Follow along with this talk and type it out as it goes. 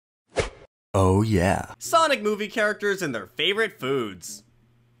Oh yeah. Sonic movie characters and their favorite foods.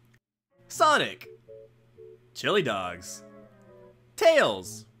 Sonic. Chili dogs.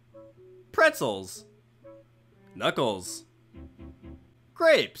 Tails. Pretzels. Knuckles.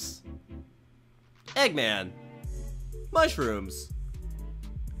 Grapes. Eggman. Mushrooms.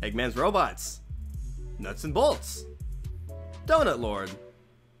 Eggman's robots. Nuts and bolts. Donut Lord.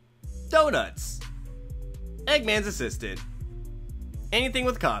 Donuts. Eggman's assistant. Anything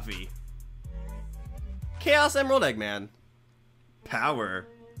with coffee. Chaos Emerald Eggman. Power.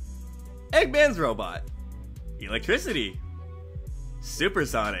 Eggman's robot. Electricity.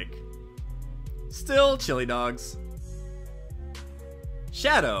 Supersonic. Still chili dogs.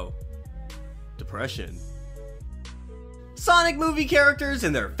 Shadow. Depression. Sonic movie characters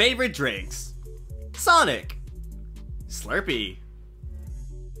and their favorite drinks. Sonic. Slurpee.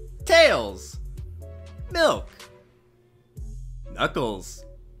 Tails. Milk. Knuckles.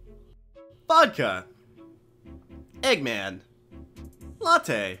 Vodka. Eggman.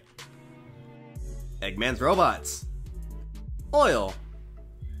 Latte. Eggman's robots. Oil.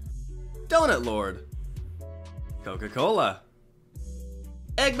 Donut Lord. Coca-Cola.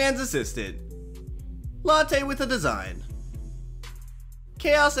 Eggman's assistant. Latte with a design.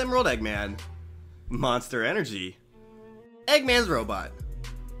 Chaos Emerald Eggman. Monster Energy. Eggman's robot.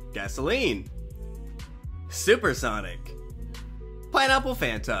 Gasoline. Supersonic. Pineapple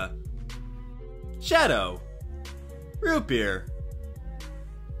Fanta. Shadow. Root beer.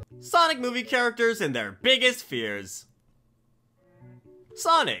 Sonic movie characters and their biggest fears.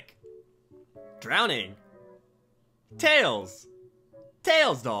 Sonic. Drowning. Tails.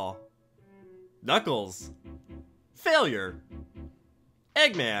 Tails doll. Knuckles. Failure.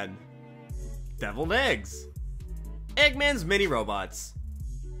 Eggman. Deviled eggs. Eggman's mini robots.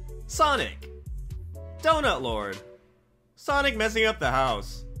 Sonic. Donut Lord. Sonic messing up the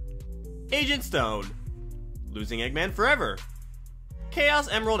house. Agent Stone. Losing Eggman forever. Chaos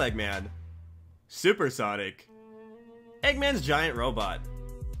Emerald Eggman. Supersonic. Eggman's giant robot.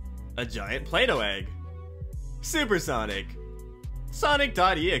 A giant Play-Doh egg. Supersonic.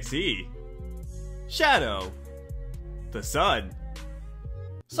 Sonic.exe. Shadow. The Sun.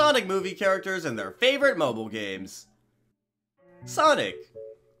 Sonic movie characters and their favorite mobile games. Sonic.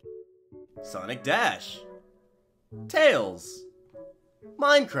 Sonic Dash. Tails.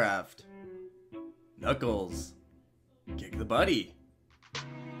 Minecraft. Knuckles. Kick the Buddy.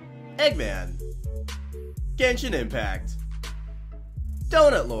 Eggman. Genshin Impact.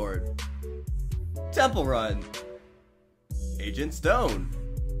 Donut Lord. Temple Run. Agent Stone.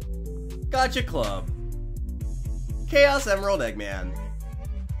 Gotcha Club. Chaos Emerald Eggman.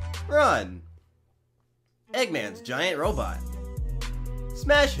 Run. Eggman's giant robot.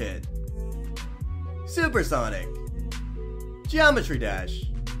 Smash Hit. Supersonic. Geometry Dash.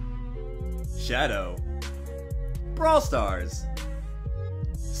 Shadow. Brawl Stars.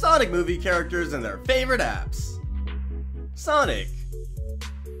 Sonic movie characters and their favorite apps. Sonic.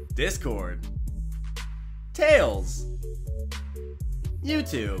 Discord. Tails.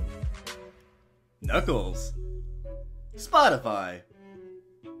 YouTube. Knuckles. Spotify.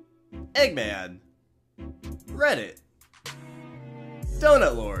 Eggman. Reddit.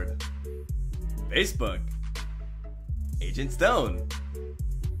 Donut Lord. Facebook. Agent Stone.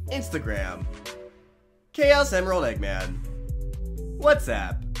 Instagram. Chaos Emerald Eggman.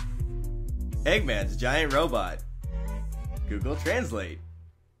 WhatsApp. Eggman's giant robot. Google Translate.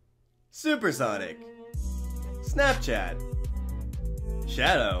 Supersonic. Snapchat.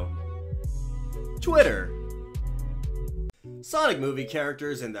 Shadow. Twitter. Sonic movie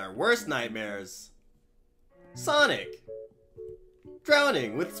characters and their worst nightmares. Sonic.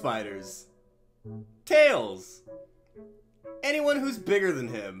 Drowning with spiders. Tails. Anyone who's bigger than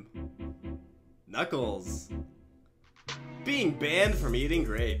him. Knuckles. Being banned from eating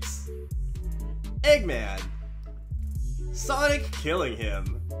grapes. Eggman. Sonic killing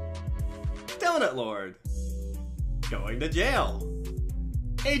him. Donut Lord. Going to jail.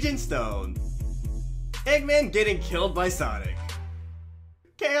 Agent Stone. Eggman getting killed by Sonic.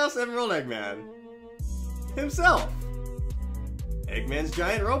 Chaos Emerald Eggman. Himself. Eggman's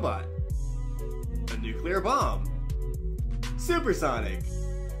giant robot. A nuclear bomb. Supersonic.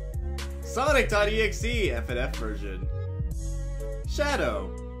 Sonic.exe FNF version.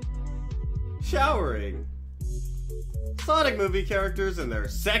 Shadow. Showering. Sonic movie characters and their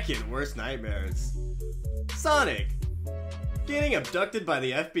second worst nightmares. Sonic. Getting abducted by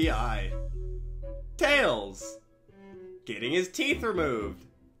the FBI. Tails. Getting his teeth removed.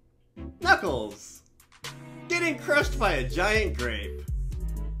 Knuckles. Getting crushed by a giant grape.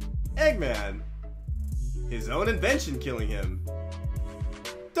 Eggman. His own invention killing him.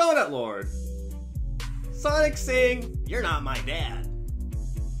 Donut Lord. Sonic sing, "You're Not My Dad."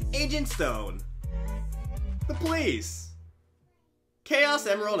 Agent Stone. The Police. Chaos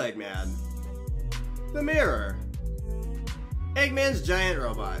Emerald Eggman. The Mirror. Eggman's Giant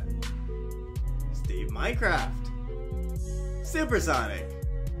Robot. Steve Minecraft. Supersonic.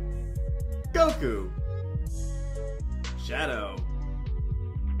 Goku. Shadow.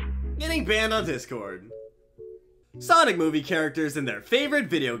 Getting banned on Discord. Sonic movie characters in their favorite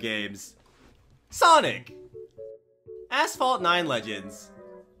video games. Sonic. Asphalt 9 Legends.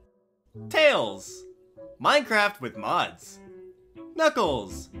 Tails. Minecraft with mods.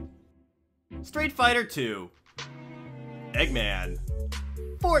 Knuckles. Street Fighter 2. Eggman.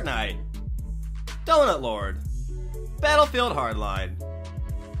 Fortnite. Donut Lord. Battlefield Hardline.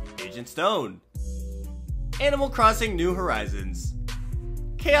 Agent Stone. Animal Crossing New Horizons.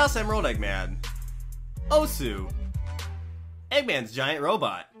 Chaos Emerald Eggman. Osu. Eggman's Giant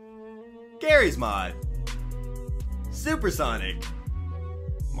Robot. Gary's Mod. Supersonic.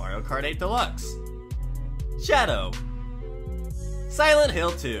 Mario Kart 8 Deluxe. Shadow. Silent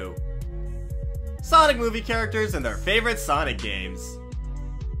Hill 2. Sonic movie characters and their favorite Sonic games.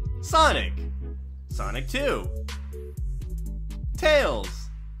 Sonic. Sonic 2. Tails.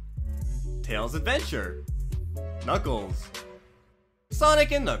 Tails Adventure. Knuckles.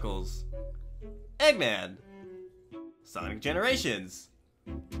 Sonic and Knuckles. Eggman. Sonic Generations.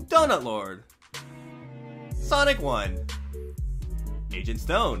 Donut Lord. Sonic 1. Agent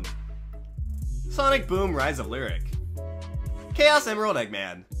Stone. Sonic Boom Rise of Lyric. Chaos Emerald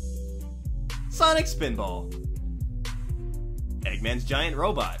Eggman. Sonic Spinball. Eggman's Giant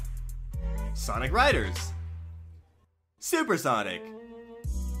Robot. Sonic Riders. Supersonic.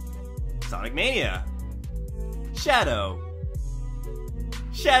 Sonic Mania. Shadow.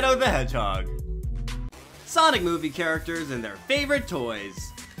 Shadow the Hedgehog. Sonic movie characters and their favorite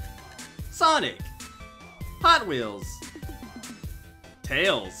toys. Sonic. Hot Wheels.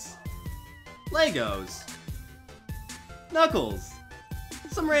 Tails. Legos. Knuckles.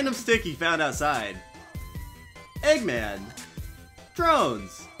 Some random stick he found outside. Eggman.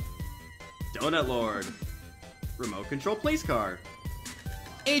 Drones. Donut Lord. Remote control police car.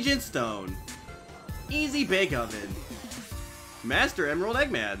 Agent Stone. Easy Bake Oven. Master Emerald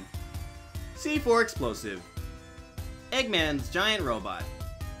Eggman. C4 Explosive. Eggman's Giant Robot.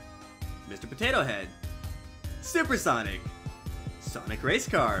 Mr. Potato Head. Supersonic. Sonic Race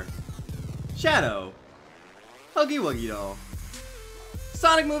Car. Shadow. Huggy Wuggy Doll.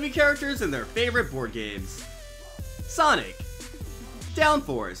 Sonic movie characters and their favorite board games. Sonic.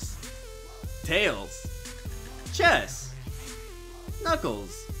 Downforce. Tails. Chess.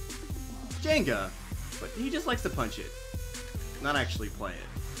 Knuckles. Jenga, but he just likes to punch it, not actually play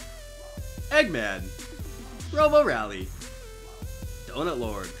it. Eggman. Robo Rally. Donut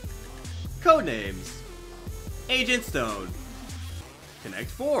Lord. Codenames. Agent Stone.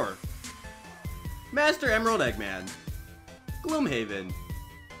 Connect 4. Master Emerald Eggman. Gloomhaven.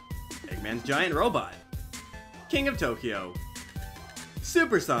 Eggman's Giant Robot. King of Tokyo.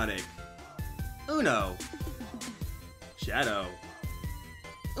 Supersonic. Uno. Shadow.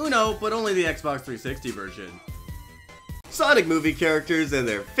 Uno, but only the Xbox 360 version. Sonic movie characters and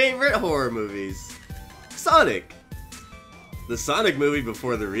their favorite horror movies. Sonic. The Sonic movie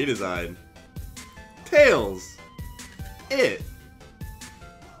before the redesign. Tails. It.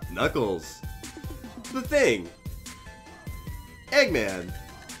 Knuckles. The Thing. Eggman.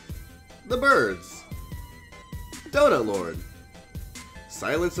 The Birds. Donut Lord.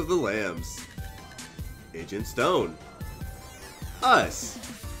 Silence of the Lambs. Agent Stone. Us.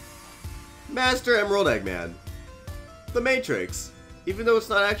 Master Emerald Eggman. The Matrix, even though it's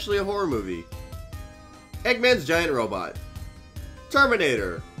not actually a horror movie. Eggman's Giant Robot.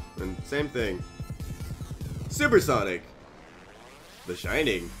 Terminator, and same thing. Supersonic. The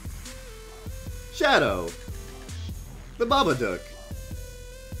Shining. Shadow. The Babadook.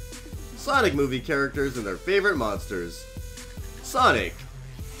 Sonic movie characters and their favorite monsters. Sonic.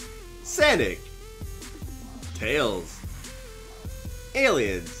 Sonic. Tails.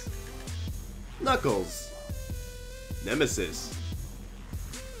 Aliens. Knuckles. Nemesis.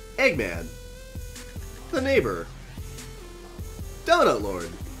 Eggman. The Neighbor. Donut Lord.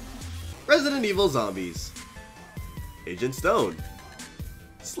 Resident Evil Zombies. Agent Stone.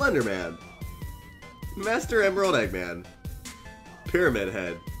 Slender Man. Master Emerald Eggman. Pyramid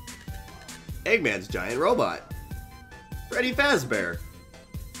Head. Eggman's Giant Robot. Freddy Fazbear.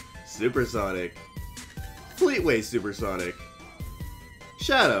 Supersonic. Fleetway Supersonic.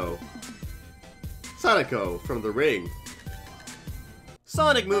 Shadow. Sonico from The Ring.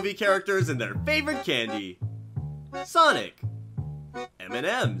 Sonic movie characters and their favorite candy. Sonic.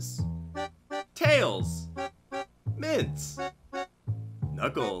 M&M's, Tails, Mints,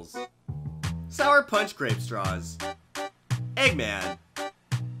 Knuckles, Sour Punch Grape Straws, Eggman,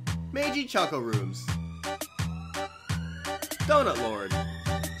 Meiji Choco Rooms, Donut Lord,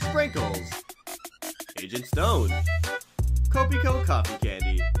 Sprinkles, Agent Stone, Kopiko Coffee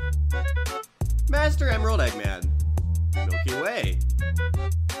Candy, Master Emerald Eggman, Milky Way,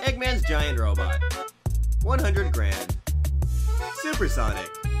 Eggman's Giant Robot, 100 Grand, Supersonic,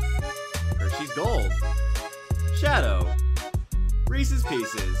 Hershey's Gold, Shadow, Reese's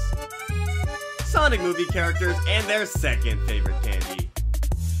Pieces, Sonic movie characters and their second favorite candy,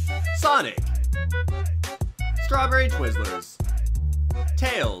 Sonic, Strawberry Twizzlers,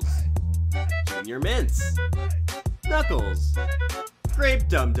 Tails, Junior Mints, Knuckles, Grape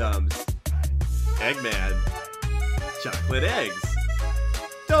Dum Dums, Eggman, Chocolate Eggs,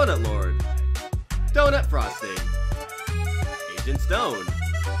 Donut Lord, Donut Frosting, Agent Stone,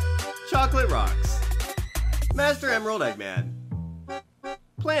 Chocolate Rocks, Master Emerald Eggman,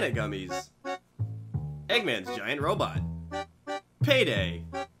 Planet Gummies, Eggman's Giant Robot, Payday,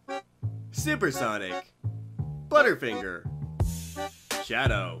 Supersonic, Butterfinger,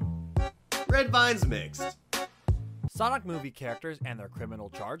 Shadow, Red Vines Mixed, Sonic movie characters and their criminal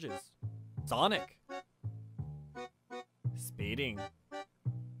charges. Sonic, speeding,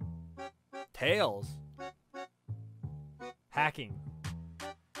 Tails, hacking,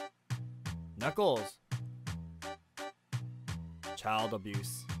 Knuckles, child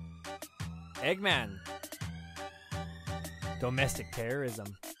abuse, Eggman, domestic terrorism,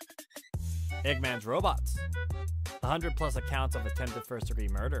 Eggman's robots, 100+ accounts of attempted first-degree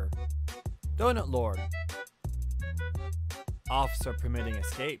murder, Donut Lord, officer permitting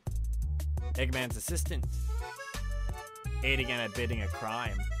escape, Eggman's assistant, aiding and abetting a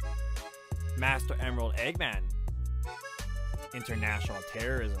crime, Master Emerald Eggman, international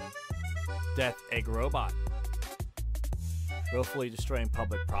terrorism, Death Egg Robot, willfully destroying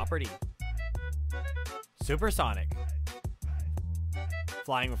public property, Supersonic,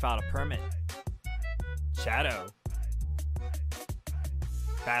 flying without a permit, Shadow,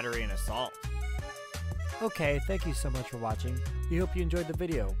 battery and assault. Okay, thank you so much for watching. We hope you enjoyed the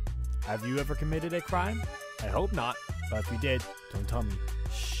video. Have you ever committed a crime? I hope not, but if you did, don't tell me.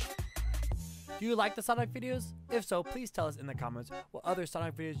 Shh. Do you like the Sonic videos? If so, please tell us in the comments what other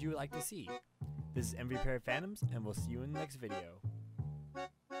Sonic videos you would like to see. This is MVPerry Fandoms, and we'll see you in the next video.